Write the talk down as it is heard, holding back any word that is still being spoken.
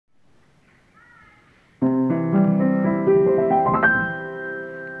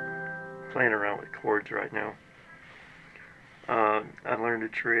chords right now. I learned a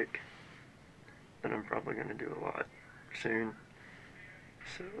trick that I'm probably going to do a lot soon.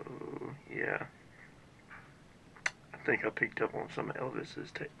 So, yeah. I think I picked up on some of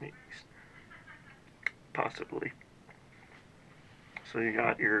Elvis's techniques. Possibly. So you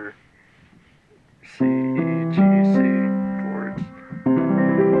got your C, E, G, C chords.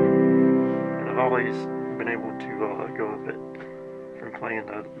 And I've always been able to go with it from playing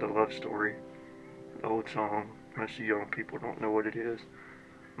the love story, the old song. Most of young people don't know what it is.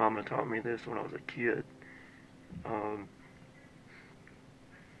 Mama taught me this when I was a kid. Um,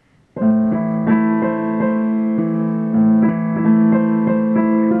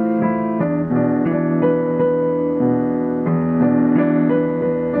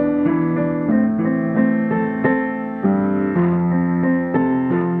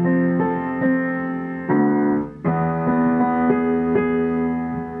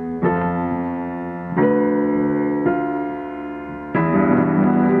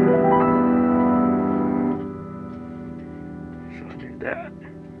 so I do that.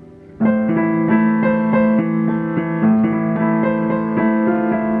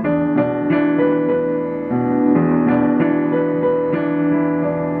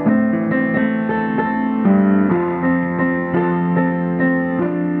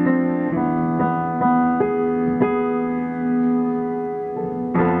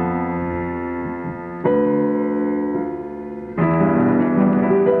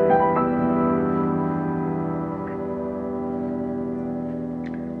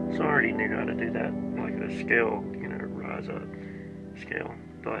 So I already knew how to do that, like a scale, rise up scale.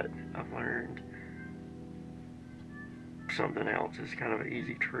 But I've learned something else. It's kind of an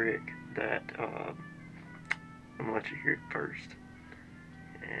easy trick that I'm gonna let you hear it first,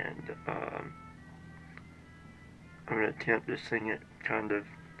 and I'm gonna attempt to sing it kind of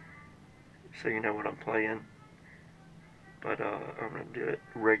so you know what I'm playing. But I'm gonna do it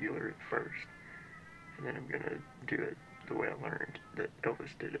regular at first, and then I'm gonna do it the way I learned that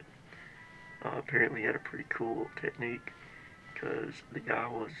Elvis did it. Apparently, he had a pretty cool technique because the guy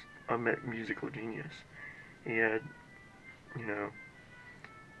was a musical genius. He had, you know,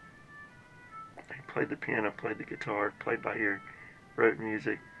 he played the piano, played the guitar, played by ear, wrote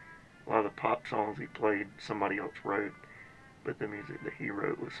music. A lot of the pop songs he played, somebody else wrote, but the music that he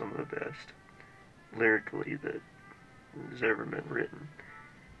wrote was some of the best lyrically that has ever been written.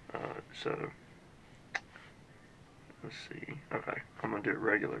 So, let's see. Okay, I'm gonna do it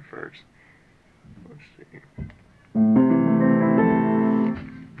regular first. Let's see.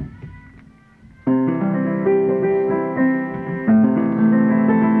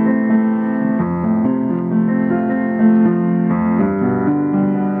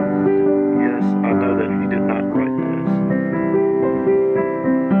 Yes, I know that he did not write this,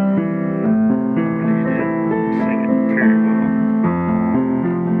 but he did sing it very well.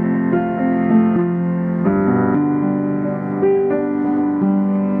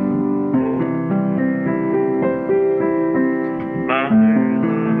 My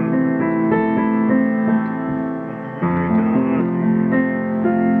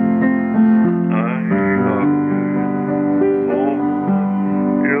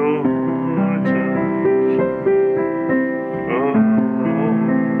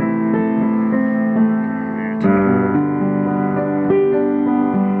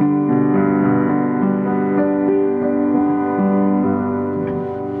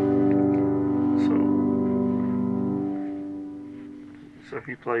So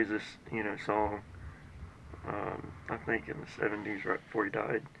he plays this, song, I think in the 70s, right before he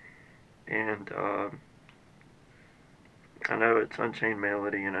died. And I know it's Unchained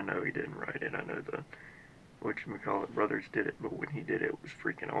Melody, and I know he didn't write it. I know the whatchamacallit brothers did it, but when he did it, it was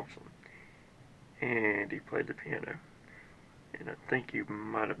freaking awesome. And he played the piano. And I think he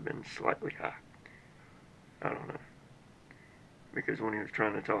might have been slightly high. I don't know. Because when he was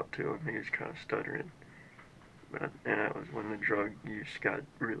trying to talk to him, he was kind of stuttering. And that was when the drug use got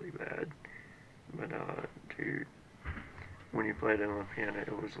really bad. But, dude, when you played it on the piano,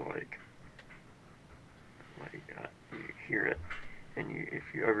 it was like you hear it, and if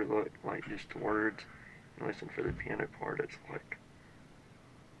you overlook, like, just the words and listen for the piano part, it's like,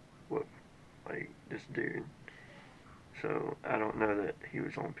 whoa, like, this dude. So, I don't know that he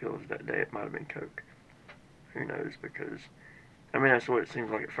was on pills that day. It might have been coke. Who knows, because, I mean, that's what it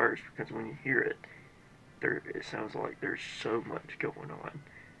seems like at first, because when you hear it, it sounds like there's so much going on.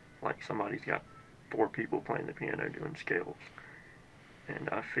 Like somebody's got 4 people playing the piano doing scales. And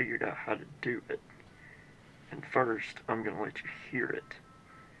I figured out how to do it. And first, I'm going to let you hear it.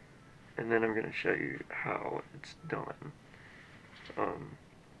 And then I'm going to show you how it's done.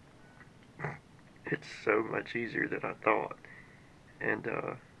 it's so much easier than I thought. And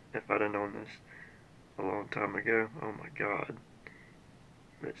if I'd have known this a long time ago, oh my God.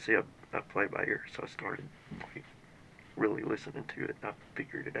 But see, I play by ear, so I started like, really listening to it. I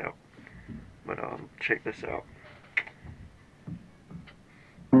figured it out. But check this out.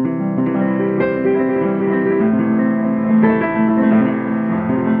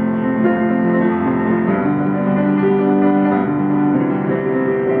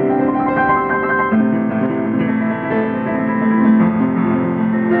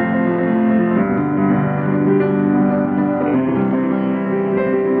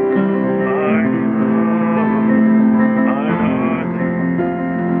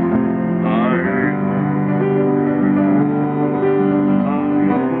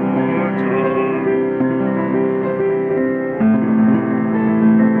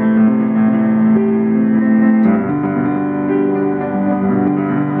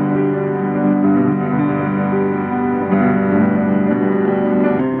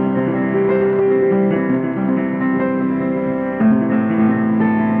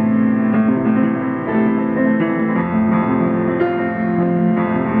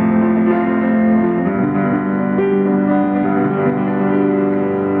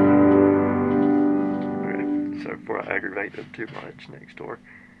 Before I aggravate them too much next door.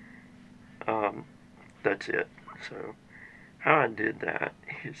 That's it. So how I did that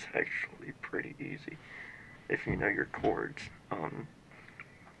is actually pretty easy if you know your chords.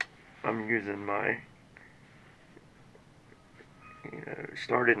 I'm using my,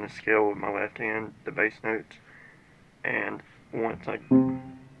 starting the scale with my left hand, the bass notes, and once I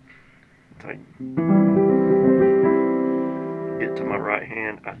get to my right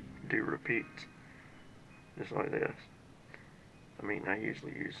hand, I do repeats. Just like this. I mean, I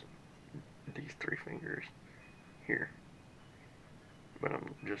usually use these 3 fingers here, but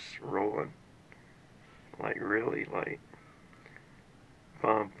I'm just rolling like really like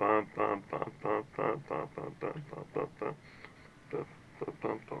bum bum bum bum bum bum bum bum bum bum bum bum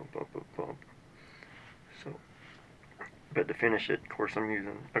bum bum bum bum bum. So, but to finish it, of course,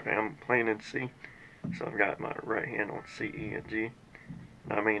 I'm playing in C, so I've got my right hand on C, E, and G.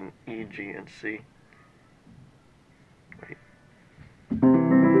 I mean E, G, and C. Wait.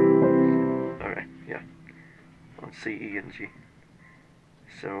 Okay, yeah. On C, E, and G.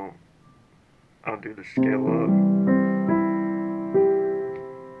 So I'll do the scale up,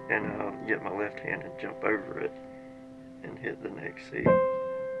 and I'll get my left hand and jump over it and hit the next C.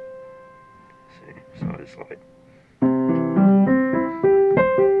 See, so it's like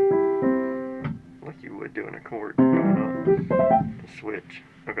you would doing a chord going up and switch.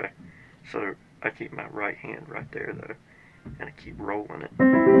 Okay, so I keep my right hand right there though, and I keep rolling it.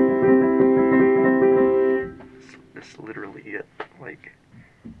 That's literally it. Like,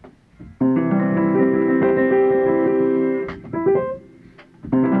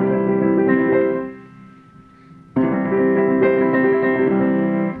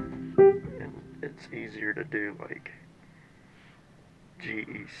 and it's easier to do like G,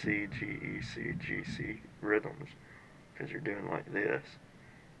 E, C, G, E, C, G, C rhythms because you're doing like this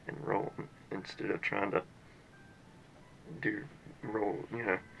and rolling instead of trying to roll,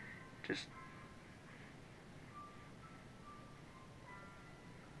 just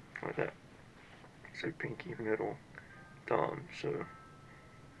like that. So pinky, middle, thumb. So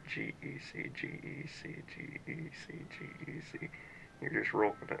G, E, C, G, E, C, G, E, C, G, E, C. You're just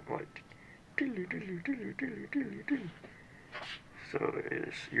rolling it like so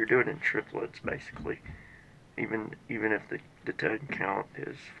you're doing it in triplets basically. Even if the 10 count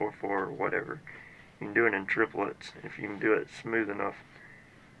is 4/4 or whatever, you can do it in triplets. If you can do it smooth enough,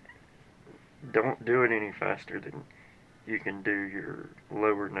 don't do it any faster than you can do your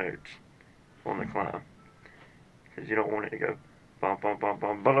lower notes on the climb, because you don't want it to go bum bum bum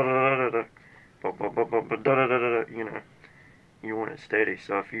bum ba da da da da bum bum bum bum da da da da. You want it steady.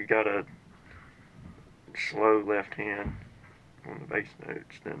 So if you got a slow left hand on the bass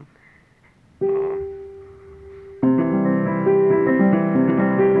notes, then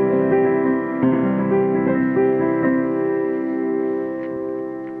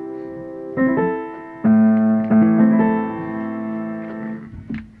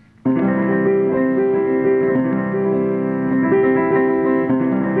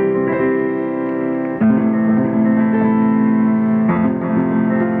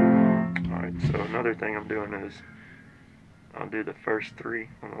another thing I'm doing is I'll do the first 3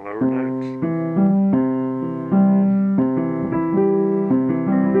 on the lower notes.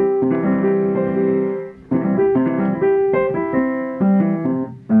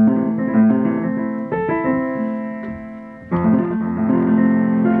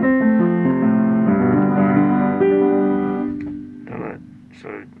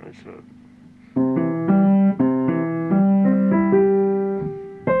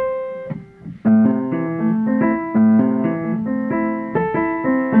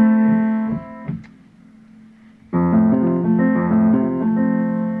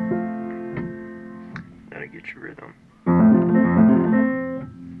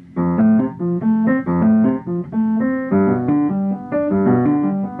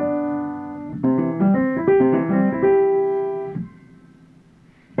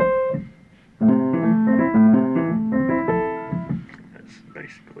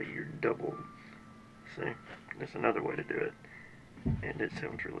 basically your double. See, that's another way to do it, and it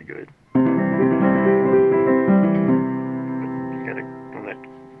sounds really good. But you gotta, on that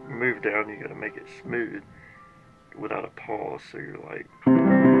move down, you gotta make it smooth without a pause, so you're like.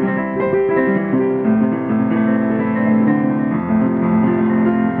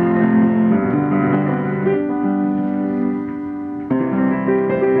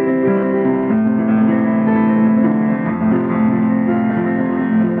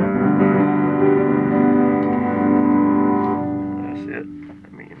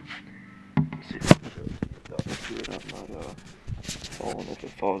 Falling. If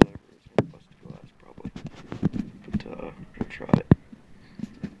it falls over, it's gonna bust the glass probably. But we'll try it.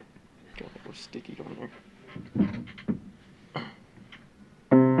 Got a little sticky on there.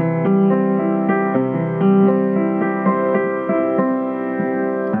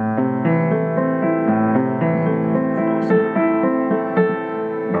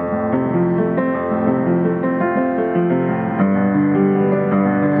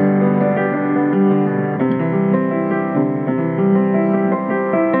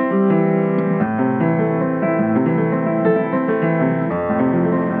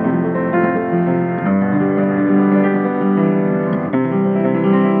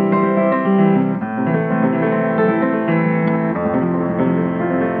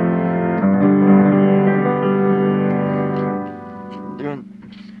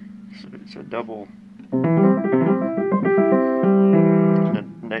 It's a double,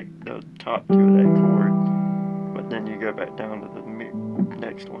 the top two of that chord, but then you go back down to the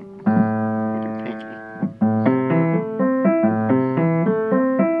next one with your pinky.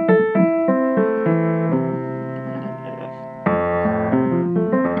 And an F.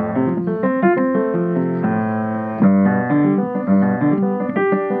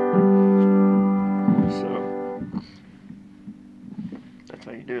 So that's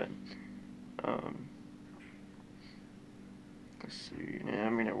how you do it. Let's see. Yeah, I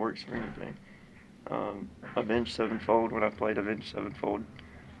mean, it works for anything. Avenged Sevenfold, when I played Avenged Sevenfold,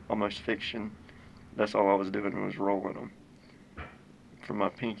 Almost Fiction, that's all I was doing was rolling them from my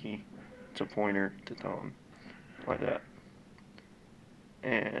pinky to pointer to thumb, like that.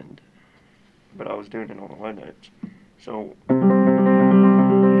 But I was doing it on the low notes. So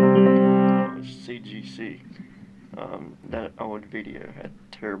CGC. That old video had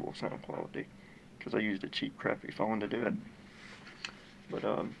terrible sound quality because I used a cheap, crappy phone to do it. But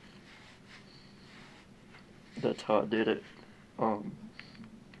that's how I did it.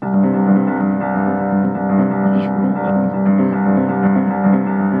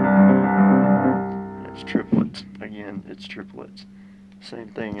 It's triplets. Again, it's triplets. Same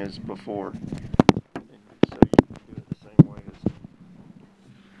thing as before. So you can do it the same way as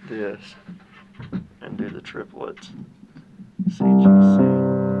this and do the triplets. CGC.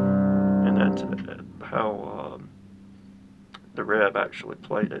 And that's how the Rev actually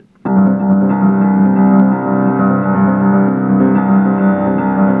played it.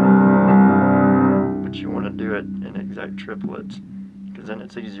 But you want to do it in exact triplets, because then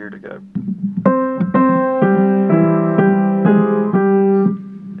it's easier to go.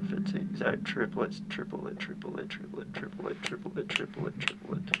 If it's exact triplets, triplet, triplet, triplet, triplet, triplet, triplet,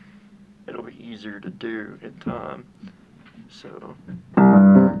 triplet, it'll be easier to do in time. So roll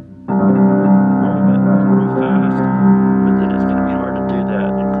it real fast, but then it's going to be hard to do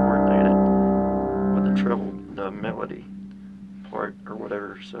that and coordinate it with the treble, the melody part or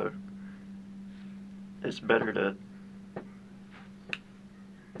whatever. So it's better to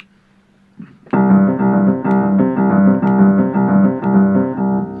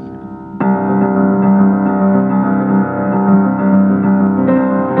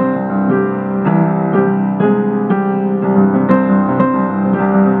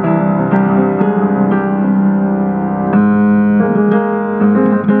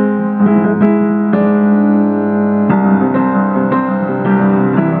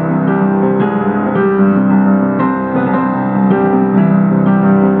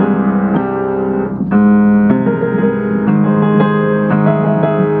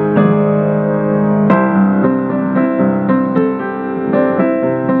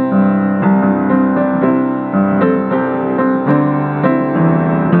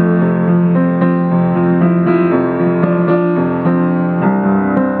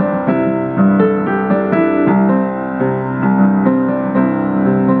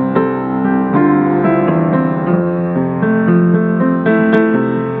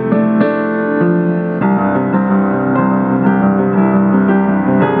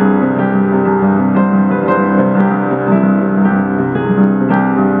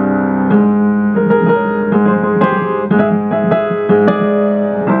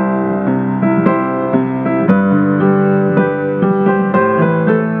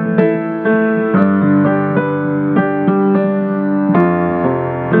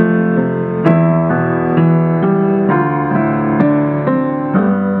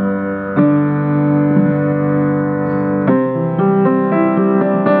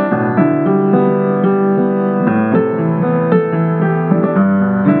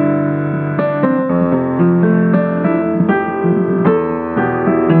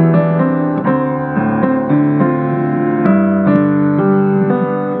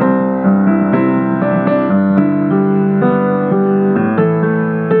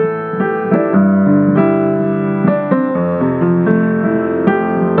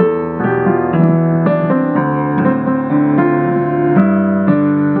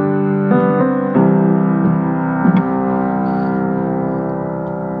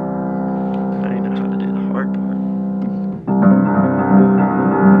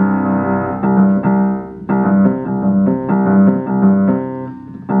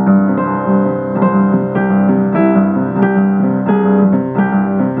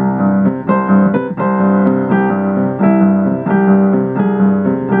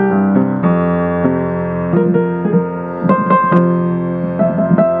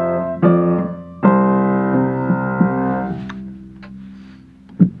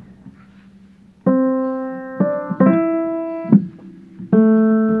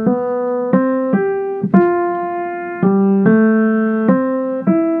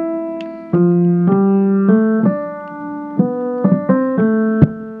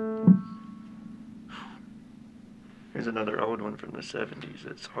the 70s.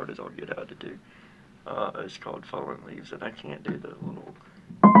 It's hard as all get out to do. It's called Fallen Leaves, and I can't do the little...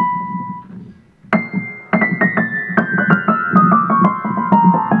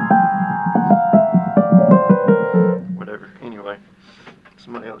 whatever. Anyway,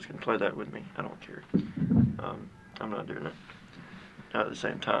 somebody else can play that with me. I don't care. I'm not doing it. Now at the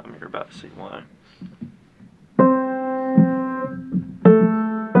same time, you're about to see why.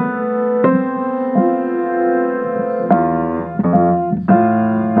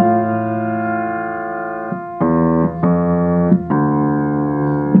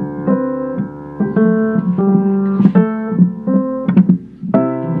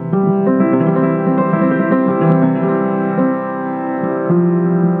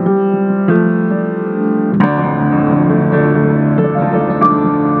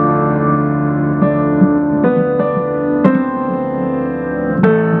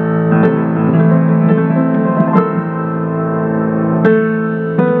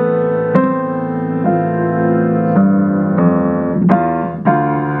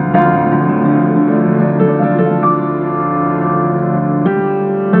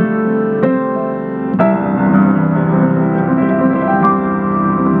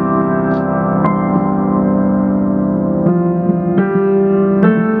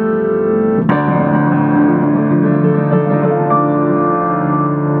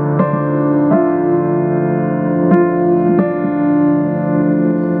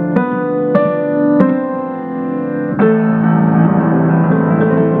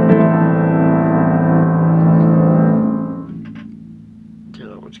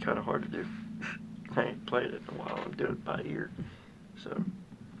 It's kind of hard to do. I ain't played it in a while. I'm doing it by ear. So.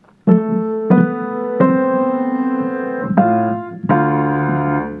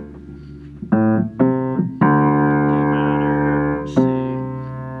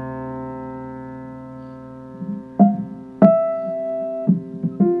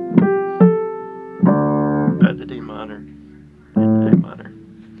 Back to D minor and A minor.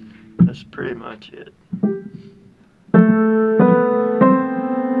 That's pretty much it.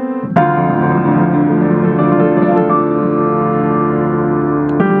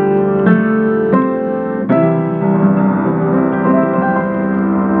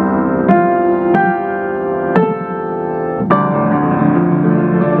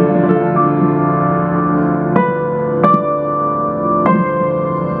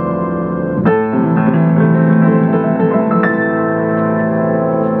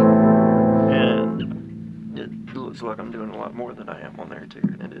 Looks like I'm doing a lot more than I am on there too,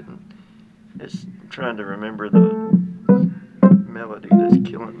 and it's trying to remember the melody that's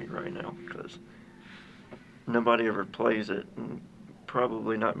killing me right now, because nobody ever plays it, and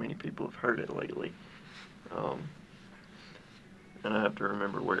probably not many people have heard it lately. And I have to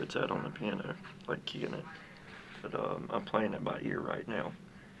remember where it's at on the piano, like keying it. But I'm playing it by ear right now,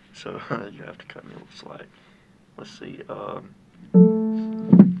 so you have to cut me a little slack. Let's see.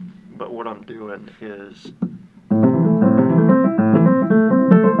 But what I'm doing is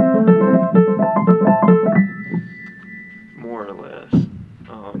more or less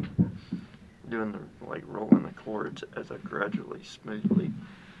doing the rolling the chords as I gradually, smoothly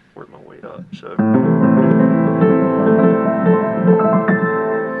work my way up. So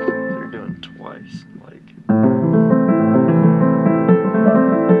you're doing twice, like.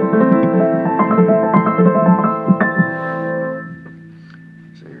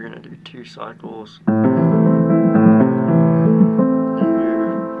 So you're gonna do 2 cycles.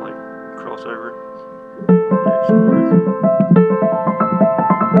 Crossover, next chord,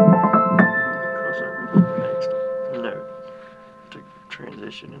 crossover to the next note to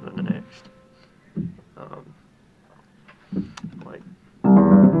transition into the next. Like.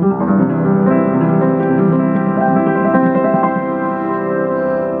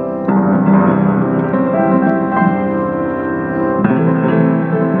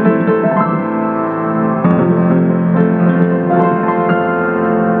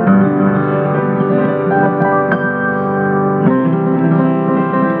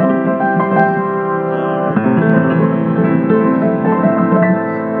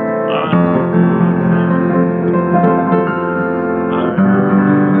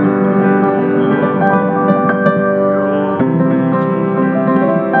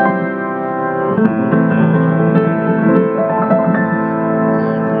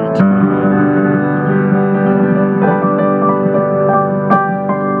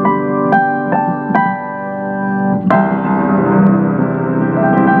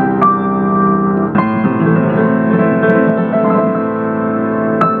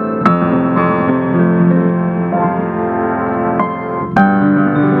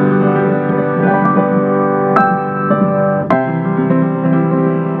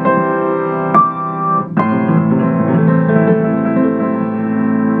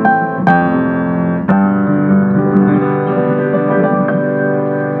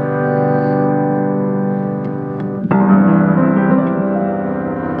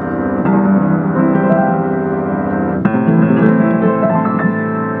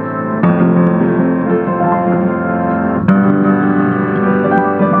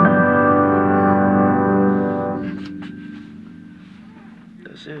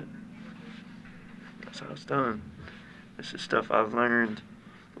 That's how it's done. This is stuff I've learned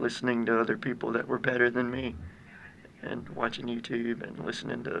listening to other people that were better than me, and watching YouTube and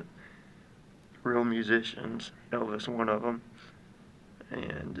listening to real musicians. Elvis, one of them.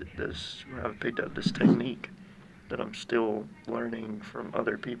 And this, I've picked up this technique that I'm still learning from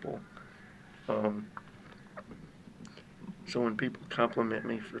other people. Um, so when people compliment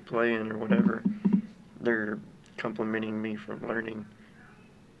me for playing or whatever, they're complimenting me from learning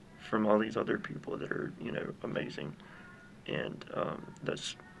from all these other people that are, amazing. And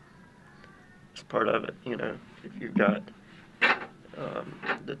that's part of it. If you've got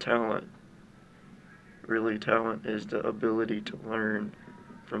the talent, really talent is the ability to learn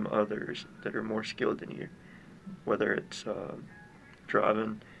from others that are more skilled than you, whether it's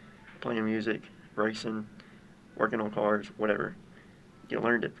driving, playing music, racing, working on cars, whatever. You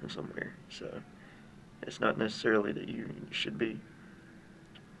learned it from somewhere. So it's not necessarily that you should be,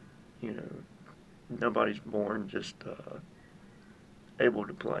 nobody's born just able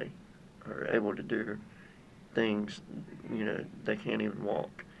to play or able to do things, they can't even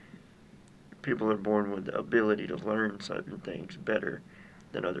walk. People are born with the ability to learn certain things better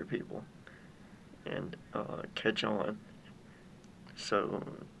than other people and catch on. So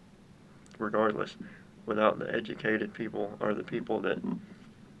regardless, without the educated people or the people that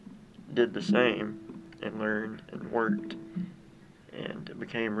did the same and learned and worked and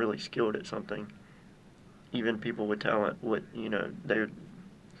became really skilled at something, even people with talent would,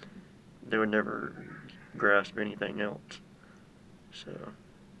 they would never grasp anything else. So,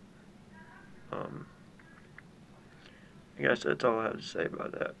 I guess that's all I have to say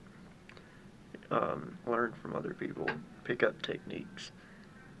about that. Learn from other people, pick up techniques,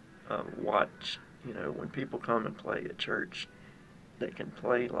 watch, when people come and play at church, they can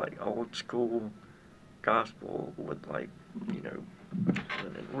play like old school gospel with like,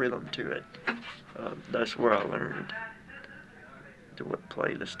 rhythm to it. That's where I learned to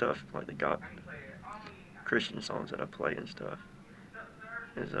play the stuff like the God Christian songs that I play and stuff.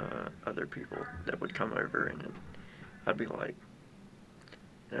 Is other people that would come over and I'd be like,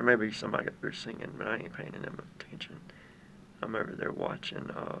 there may be somebody up there singing, but I ain't paying them attention. I'm over there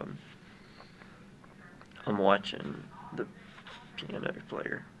watching. I'm watching the piano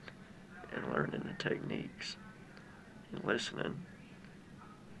player and learning the techniques and listening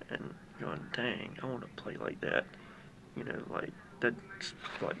and going, dang, I want to play like that. Like that's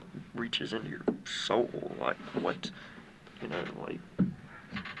like reaches into your soul. Like what, like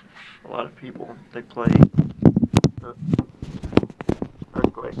a lot of people they play.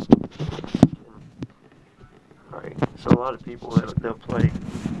 Earthquake. Right. So a lot of people they'll play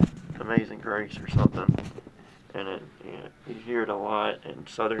Amazing Grace or something, and you hear it a lot in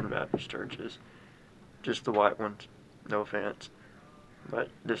Southern Baptist churches, just the white ones. No offense, but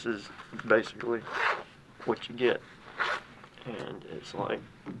this is basically what you get, and it's like.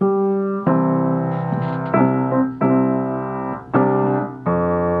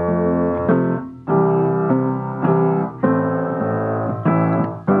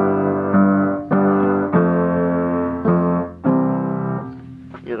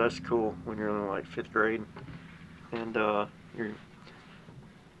 Yeah, that's cool when you're in like 5th grade and you're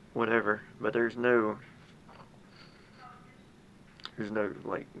whatever, but there's no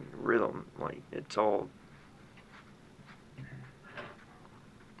like rhythm, like it's all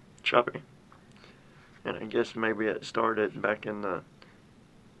choppy. And I guess maybe it started back in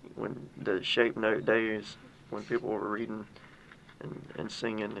when the shape note days, when people were reading and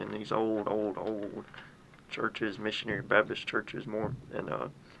singing in these old churches, missionary Baptist churches more, and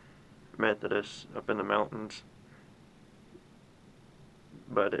Methodists up in the mountains.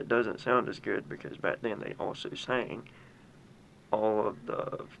 But it doesn't sound as good because back then they also sang all of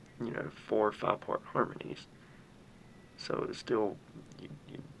the 4 or 5 part harmonies. So it's still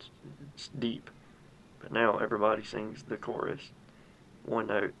it's deep. But now everybody sings the chorus, 1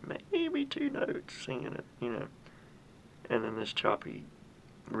 note, maybe 2 notes, singing it, and then this choppy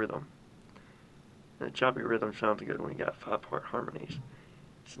rhythm. And the choppy rhythm sounds good when you got 5 part harmonies.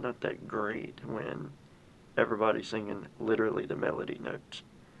 It's not that great when everybody's singing literally the melody notes.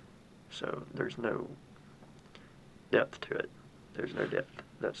 So there's no depth to it. There's no depth.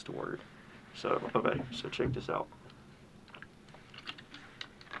 That's the word. So, okay, so check this out.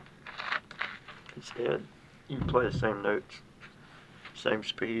 Instead, you can play the same notes, same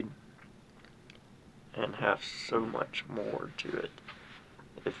speed, and have so much more to it.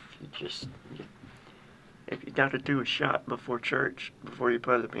 If you got to do a shot before church, before you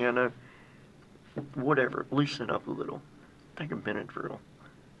play the piano, whatever, loosen up a little. Take a Benadryl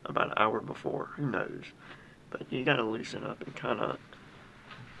about an hour before, who knows. But you got to loosen up and kind of,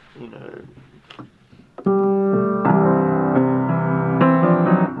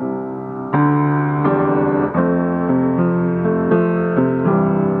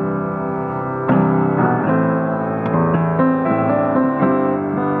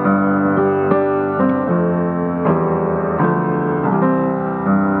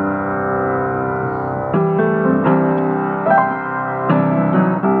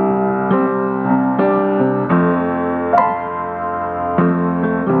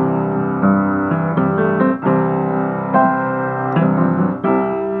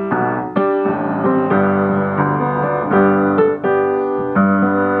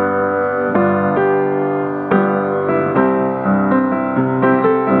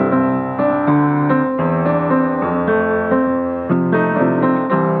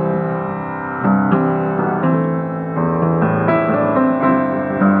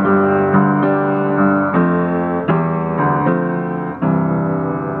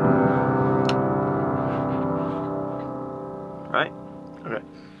 Okay,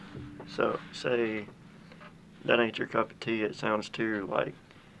 so say that ain't your cup of tea. It sounds too like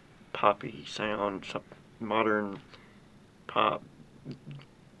poppy sound, some modern pop.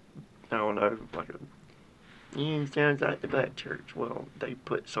 I don't know, like sounds like the black church. Well, they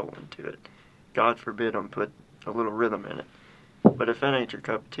put soul into it. God forbid them put a little rhythm in it. But if that ain't your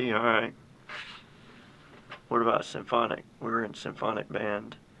cup of tea, all right. What about symphonic? We were in symphonic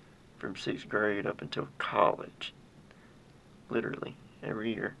band from 6th grade up until college, literally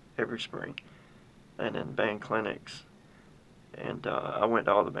every year, every spring, and then band clinics. And I went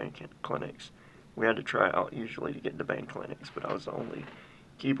to all the band clinics. We had to try out usually to get the band clinics, but I was the only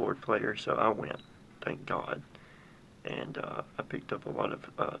keyboard player, so I went. Thank God. And I picked up a lot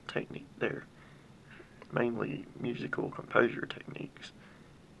of technique there, mainly musical composure techniques.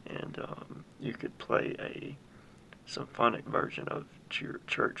 And you could play a symphonic version of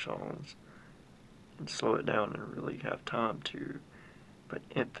church songs and slow it down and really have time to put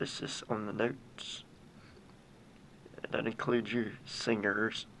emphasis on the notes. That includes you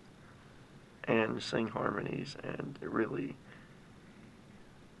singers and sing harmonies and really,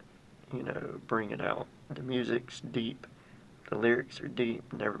 bring it out. The music's deep, the lyrics are deep,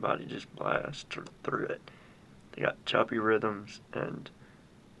 and everybody just blasts through it. They got choppy rhythms and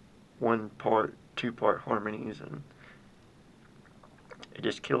one part, 2-part harmonies, and it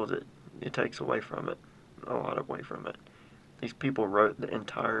just kills it. It takes away from it, a lot away from it. These people wrote the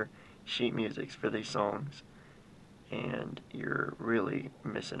entire sheet musics for these songs, and you're really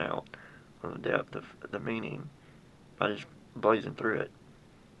missing out on the depth of the meaning by just blazing through it.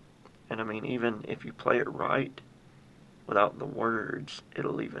 And I mean, even if you play it right, without the words,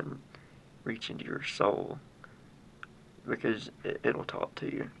 it'll even reach into your soul because it'll talk to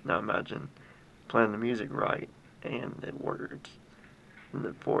you. Now imagine playing the music right and the words and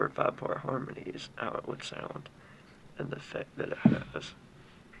the 4 or 5-part harmonies, how it would sound and the effect that it has.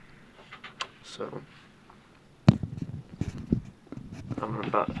 So I'm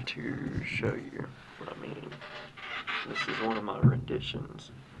about to show you what I mean. This is one of my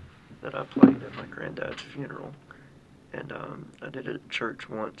renditions that I played at my granddad's funeral, and I did it at church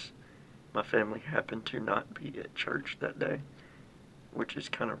once. My family happened to not be at church that day, which is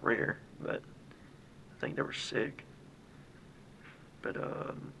kind of rare, but I think they were sick. But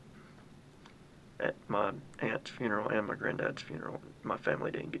at my aunt's funeral and my granddad's funeral, my family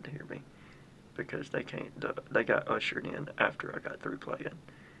didn't get to hear me because they got ushered in after I got through playing,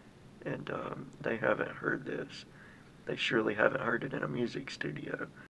 and they haven't heard this. They surely haven't heard it in a music studio.